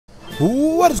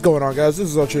What is going on, guys? This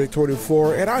is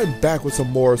Ultralisk24, and I'm back with some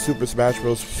more Super Smash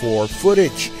Bros. 4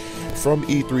 footage from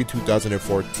E3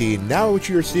 2014. Now what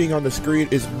you're seeing on the screen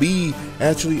is me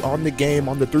actually on the game,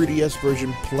 on the 3DS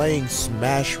version, playing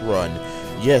Smash Run.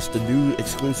 Yes, the new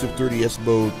exclusive 3DS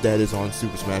mode that is on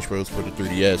Super Smash Bros. For the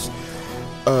 3DS.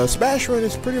 Smash Run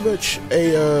is pretty much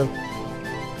a,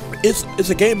 it's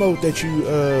a game mode that you,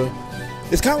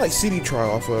 it's kind of like CD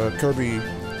Trial off Kirby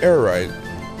Air Ride.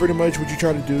 Pretty much what you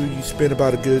try to do, you spend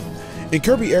about a good, in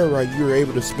Kirby Air Ride, you're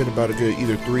able to spend about a good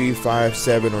either 3, 5,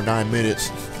 7, or 9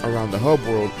 minutes around the hub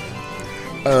world,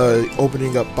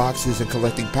 opening up boxes and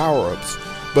collecting power-ups.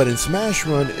 But in Smash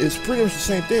Run, it's pretty much the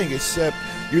same thing, except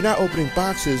you're not opening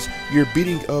boxes, you're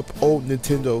beating up old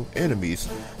Nintendo enemies.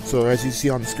 So as you see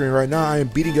on the screen right now, I am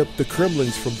beating up the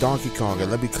Kremlings from Donkey Kong,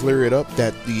 and let me clear it up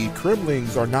that the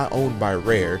Kremlings are not owned by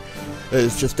Rare.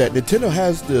 It's just that Nintendo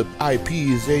has the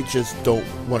IPs, they just don't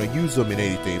want to use them in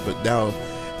anything. But now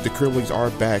the Kremlings are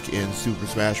back in Super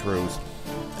Smash Bros.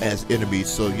 As enemies,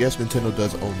 so yes, Nintendo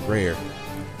does own Rare.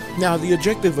 Now the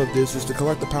objective of this is to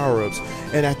collect the power-ups,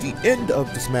 and at the end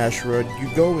of the Smash Run, you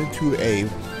go into a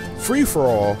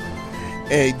free-for-all,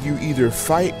 and you either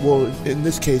fight, well in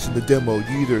this case in the demo,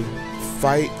 you either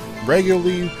fight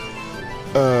regularly,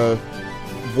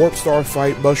 Warp Star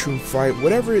fight, Mushroom fight,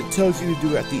 whatever it tells you to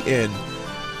do at the end,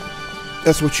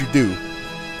 that's what you do.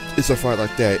 It's a fight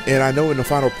like that. And I know in the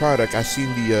final product, I seen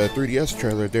the 3DS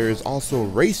trailer, there is also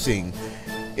racing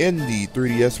in the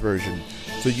 3DS version.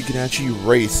 So you can actually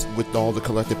race with all the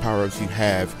collected power-ups you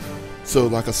have. So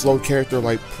like a slow character,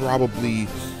 like probably,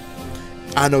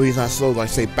 I know he's not slow, like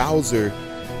say Bowser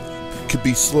could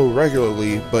be slow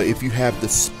regularly, but if you have the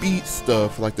speed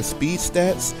stuff, like the speed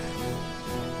stats,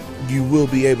 you will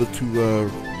be able to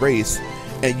race,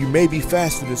 and you may be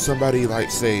faster than somebody like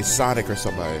say Sonic or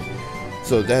somebody.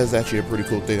 So that is actually a pretty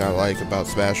cool thing I like about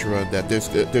Smash Run, that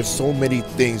there's so many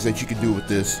things that you can do with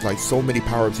this, like so many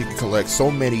power-ups you can collect,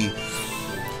 so many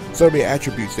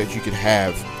attributes that you can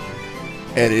have,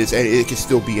 and it can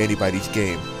still be anybody's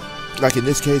game. Like in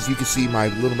this case, you can see my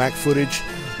Little Mac footage.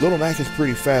 Little Mac is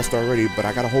pretty fast already, but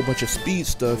I got a whole bunch of speed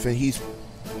stuff, and he's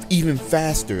even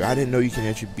faster. I didn't know you can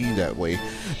actually be that way,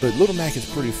 but Little Mac is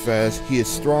pretty fast. He is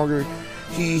stronger.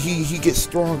 He gets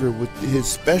stronger with his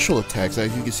special attacks,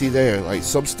 as you can see there. Like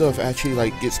some stuff actually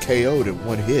like gets KO'd in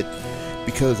one hit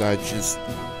because I just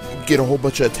get a whole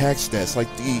bunch of attack stats. Like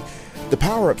the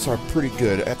power-ups are pretty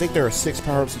good. I think there are 6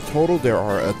 power-ups in total. There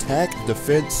are attack,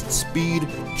 defense, speed,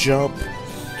 jump,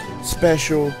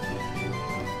 special,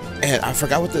 and I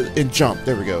forgot what and jump.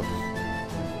 There we go.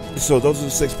 So those are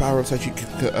the 6 power-ups that you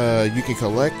can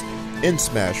collect in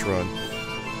Smash Run,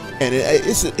 and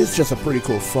it's just a pretty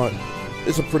cool fun.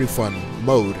 It's a pretty fun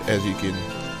mode, as you can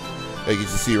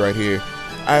see right here.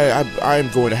 I am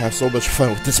going to have so much fun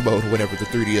with this mode whenever the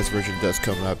 3DS version does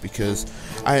come out, because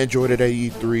I enjoyed it at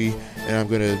E3, and I'm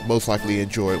going to most likely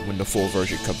enjoy it when the full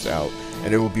version comes out.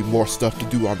 And there will be more stuff to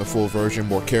do on the full version,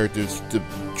 more characters to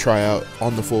try out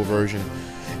on the full version.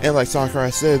 And like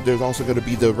Sakurai said, there's also going to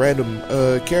be the random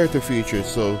character features,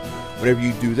 so whenever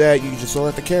you do that, you can just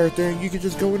select the character and you can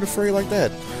just go into fray like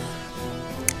that.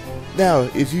 Now,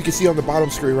 if you can see on the bottom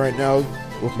screen right now,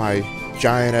 with my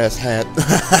giant ass hat,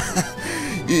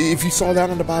 if you saw that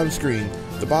on the bottom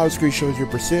screen shows your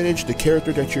percentage, the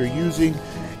character that you're using,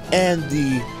 and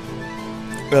the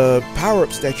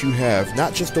power-ups that you have.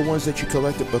 Not just the ones that you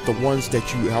collected, but the ones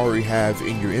that you already have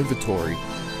in your inventory.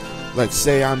 Like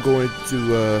say I'm going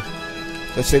to,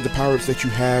 let's say the power-ups that you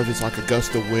have is like a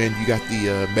gust of wind, you got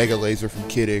the Mega Laser from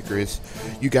Kid Icarus,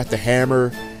 you got the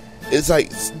hammer. It's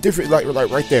like different, like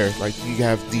right there, like you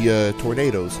have the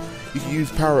tornadoes. You can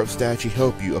use power-ups to actually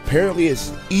help you. Apparently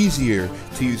it's easier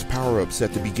to use power-ups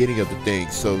at the beginning of the thing,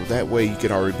 so that way you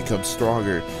can already become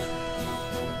stronger.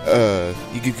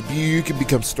 You can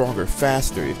become stronger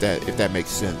faster, if that makes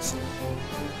sense.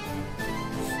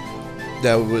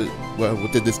 That was, well,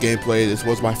 within this gameplay, this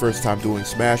was my first time doing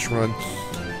Smash Run,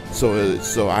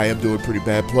 so I am doing pretty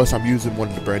bad. Plus, I'm using one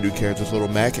of the brand new characters, Little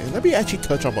Mac, and let me actually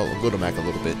touch on Little Mac a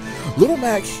little bit. Little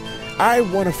Mac, I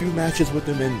won a few matches with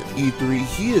him in E3.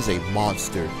 He is a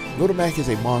monster. Little Mac is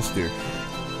a monster,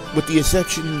 with the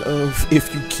exception of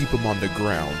if you keep him on the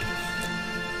ground.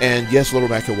 And yes, Little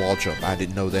Mac can wall jump. I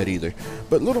didn't know that either.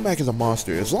 But Little Mac is a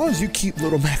monster. As long as you keep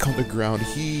Little Mac on the ground,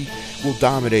 he will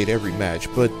dominate every match.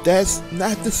 But that's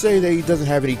not to say that he doesn't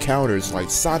have any counters,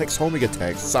 like Sonic's homing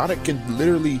attack. Sonic can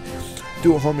literally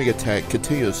do a homing attack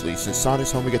continuously, since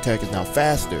Sonic's homing attack is now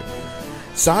faster.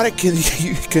 Sonic can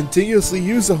continuously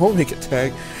use a homing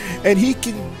attack, and he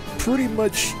can pretty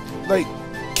much, like,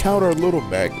 counter Little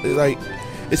Mac. Like,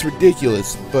 it's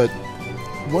ridiculous, but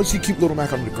once you keep Little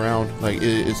Mac on the ground, like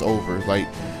it's over. Like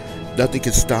nothing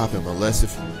can stop him unless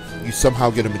if you somehow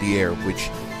get him in the air. Which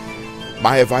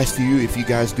my advice to you, if you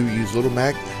guys do use Little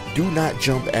Mac, do not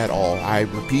jump at all. I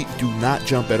repeat, do not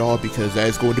jump at all, because that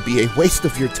is going to be a waste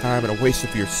of your time and a waste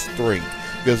of your strength.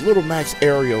 Because Little Mac's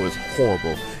aerial is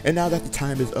horrible. And now that the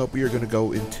time is up, we are going to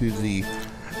go into the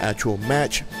actual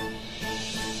match.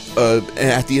 And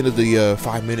at the end of the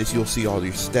 5 minutes, you'll see all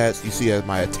your stats. You see that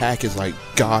my attack is like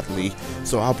godly,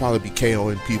 so I'll probably be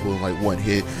KOing people in like one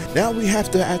hit. Now we have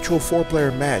the actual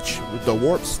 4-player match with the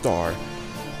Warp Star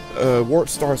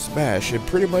Smash, and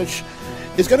pretty much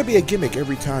it's gonna be a gimmick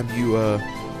every time you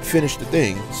finish the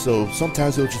thing. So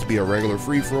sometimes it'll just be a regular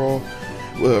free-for-all,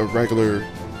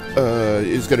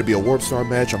 it's gonna be a Warp Star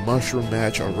match, a Mushroom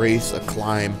match, a race, a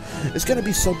climb. It's gonna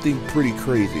be something pretty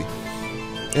crazy.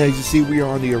 And as you see, we are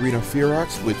on the Arena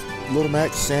Fearox with Little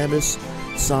Mac, Samus,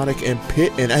 Sonic, and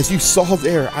Pit. And as you saw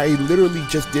there, I literally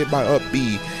just did my up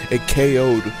B and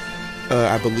KO'd,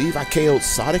 I believe I KO'd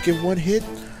Sonic in one hit.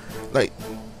 Like,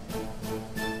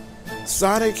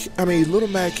 Sonic, I mean, Little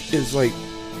Mac is like,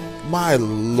 my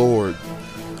lord.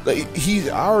 Like, he's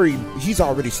already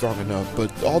strong enough,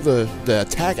 but all the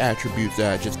attack attributes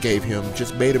that I just gave him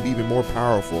just made him even more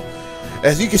powerful.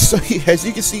 As you can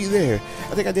see there,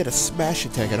 I think I did a smash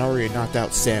attack and I already knocked out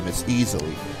Samus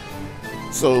easily.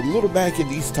 So Little Mac in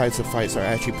these types of fights are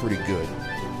actually pretty good.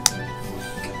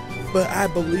 But I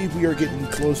believe we are getting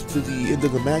close to the end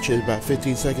of the match. There's about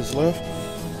 15 seconds left.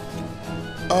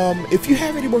 If you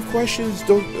have any more questions,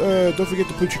 don't forget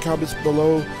to put your comments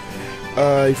below.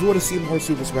 If you want to see more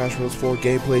Super Smash Bros. 4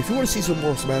 gameplay, if you want to see some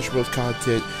more Smash Bros.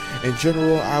 Content in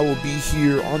general, I will be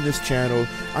here on this channel.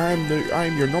 I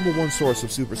am your #1 source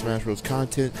of Super Smash Bros.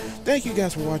 Content. Thank you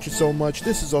guys for watching so much.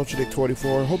 This is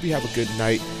UltraNick24. Hope you have a good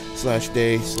night,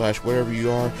 /day, / wherever you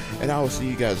are, and I will see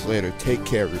you guys later. Take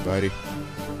care, everybody.